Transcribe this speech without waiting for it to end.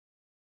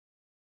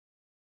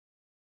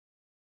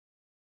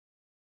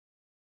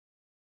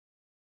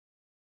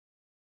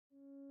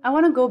I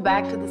want to go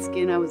back to the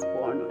skin I was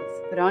born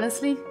with. But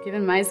honestly,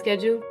 given my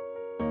schedule,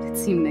 it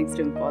seemed next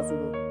to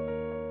impossible.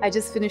 I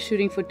just finished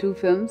shooting for 2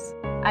 films.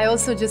 I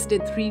also just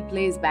did 3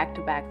 plays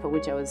back-to-back for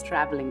which I was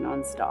traveling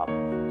non-stop.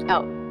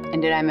 Oh,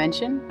 and did I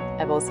mention?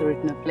 I've also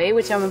written a play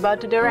which I'm about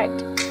to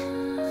direct.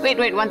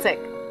 Wait, one sec.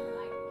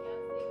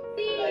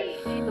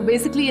 So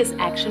basically, इस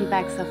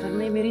action-packed सफर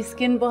में मेरी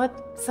skin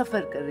बहुत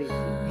suffer कर रही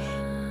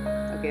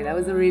थी. Okay, that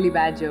was a really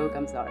bad joke.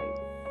 I'm sorry.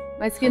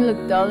 My skin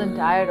looked dull and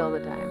tired all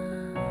the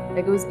time,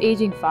 like it was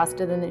aging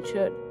faster than it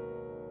should.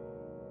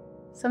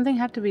 Something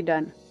had to be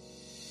done.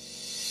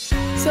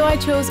 So I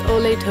chose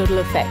Olay Total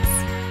Effects.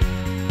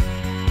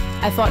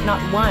 I fought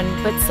not 1,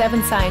 but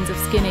 7 signs of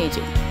skin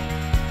aging.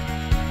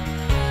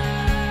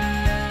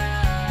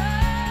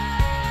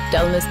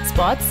 Dullness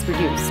spots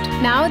reduced.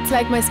 Now it's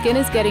like my skin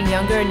is getting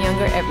younger and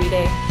younger every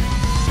day.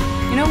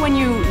 You know, when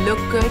you look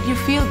good, you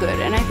feel good,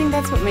 and I think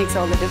that's what makes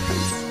all the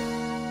difference.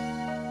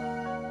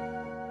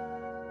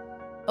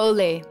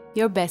 Olay,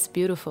 your best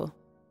beautiful.